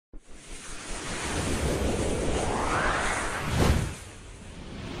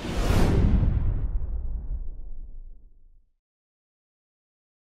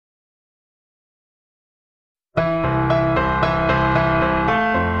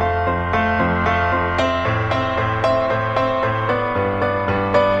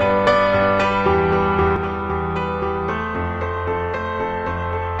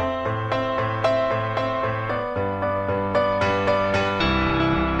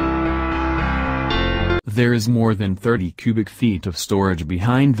There is more than 30 cubic feet of storage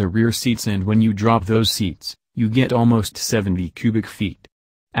behind the rear seats, and when you drop those seats, you get almost 70 cubic feet.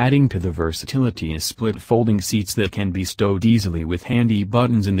 Adding to the versatility is split folding seats that can be stowed easily with handy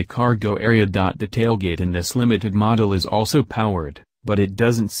buttons in the cargo area. The tailgate in this limited model is also powered, but it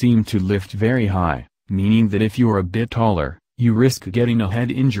doesn't seem to lift very high, meaning that if you're a bit taller, you risk getting a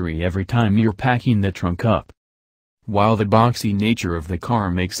head injury every time you're packing the trunk up. While the boxy nature of the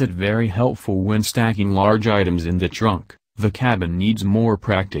car makes it very helpful when stacking large items in the trunk, the cabin needs more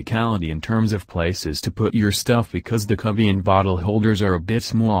practicality in terms of places to put your stuff because the cubby and bottle holders are a bit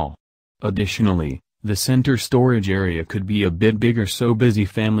small. Additionally, the center storage area could be a bit bigger so busy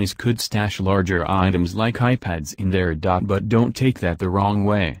families could stash larger items like iPads in there. But don't take that the wrong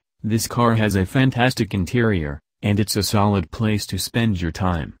way, this car has a fantastic interior, and it's a solid place to spend your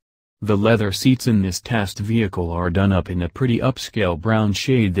time. The leather seats in this test vehicle are done up in a pretty upscale brown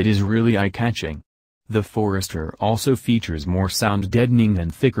shade that is really eye-catching. The Forester also features more sound deadening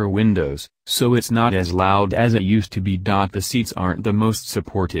and thicker windows, so it's not as loud as it used to be. The seats aren't the most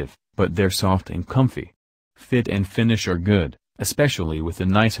supportive, but they're soft and comfy. Fit and finish are good, especially with the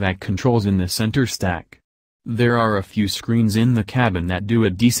nice vac controls in the center stack. There are a few screens in the cabin that do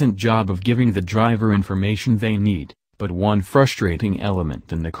a decent job of giving the driver information they need, but one frustrating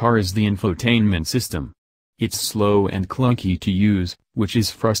element in the car is the infotainment system. It's slow and clunky to use, which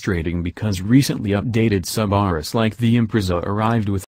is frustrating because recently updated Subarus like the Impreza arrived with